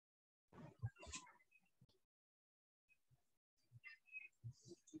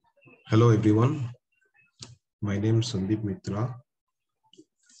Hello everyone, my name is Sandeep Mitra.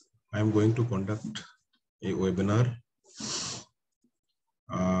 I am going to conduct a webinar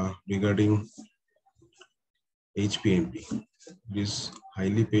regarding HPMP, this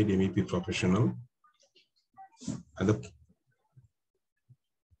highly paid MEP professional. And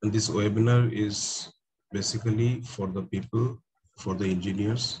this webinar is basically for the people, for the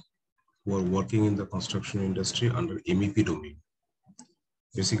engineers who are working in the construction industry under MEP domain.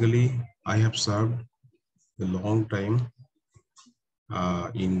 Basically, I have served a long time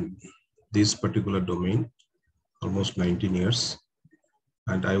in this particular domain, almost 19 years.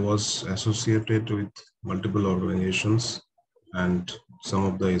 And I was associated with multiple organizations and some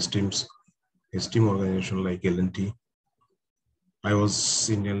of the esteem organizations like L&T. I was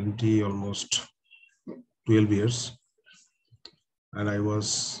in L&T almost 12 years, and I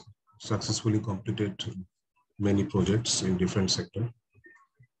was successfully completed many projects in different sectors.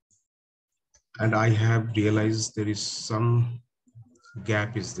 And I have realized there is some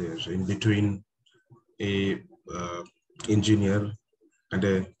gap is there in between a engineer and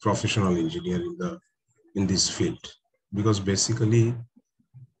a professional engineer in this field, because basically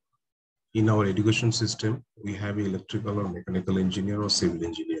in our education system we have electrical or mechanical engineer or civil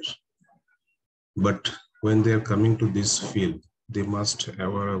engineer, but when they are coming to this field they must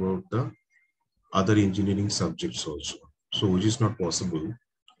aware about the other engineering subjects also, so which is not possible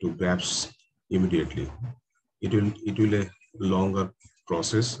to grasp immediately. It will a longer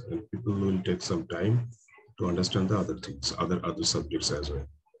process, and people will take some time to understand the other things, other subjects as well.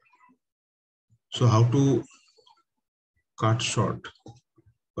 So how to cut short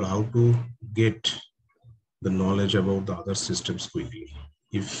or how to get the knowledge about the other systems quickly?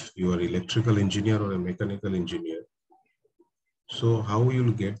 If you are electrical engineer or a mechanical engineer, so how you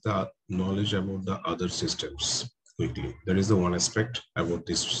will get the knowledge about the other systems quickly? That is the one aspect about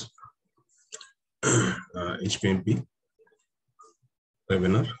this HPMP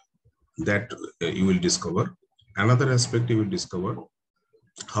webinar that you will discover. Another aspect you will discover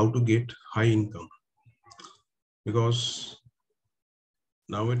how to get high income, because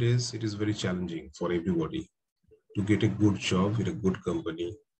nowadays it is very challenging for everybody to get a good job with a good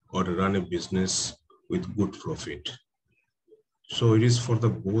company or to run a business with good profit. So it is for the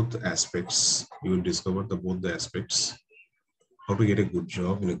both aspects. You will discover both the aspects: how to get a good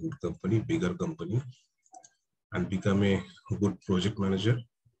job in a good company, bigger company, and become a good project manager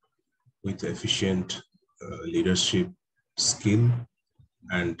with efficient leadership skill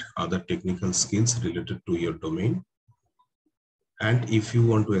and other technical skills related to your domain. And if you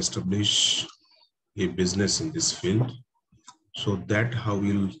want to establish a business in this field, so that how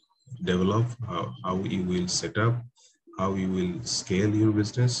you develop, how you will set up, how you will scale your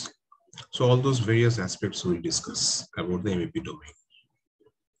business. So all those various aspects we'll discuss about the MEP domain.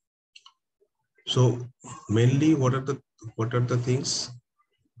 So mainly what are the things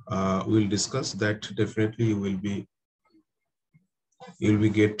we'll discuss, that definitely you will be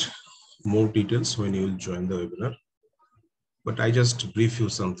get more details when you will join the webinar. But I just brief you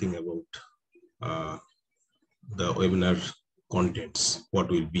something about the webinar contents, what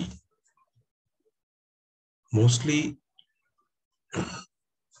will be. Mostly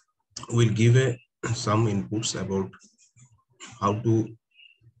we'll give some inputs about how to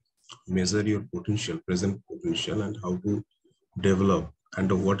measure your potential, present potential, and how to develop,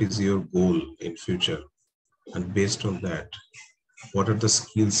 and what is your goal in future. And based on that, what are the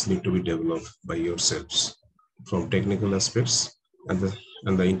skills need to be developed by yourselves from technical aspects and the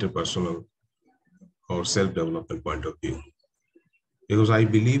interpersonal or self-development point of view. Because I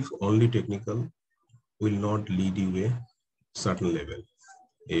believe only technical will not lead you a certain level,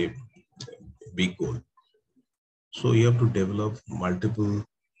 a big goal. So you have to develop multiple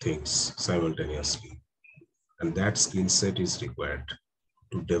things simultaneously, and that skill set is required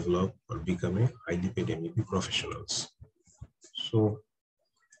to develop or become a highly paid MEP professionals. So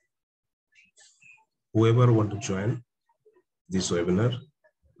whoever want to join this webinar,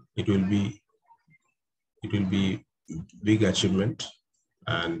 it will be big achievement,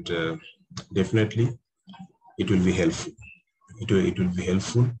 and definitely it will be helpful. It will be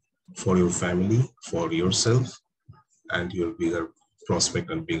helpful for your family, for yourself, and your bigger prospect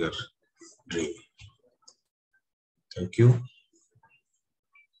and bigger dream. Thank you.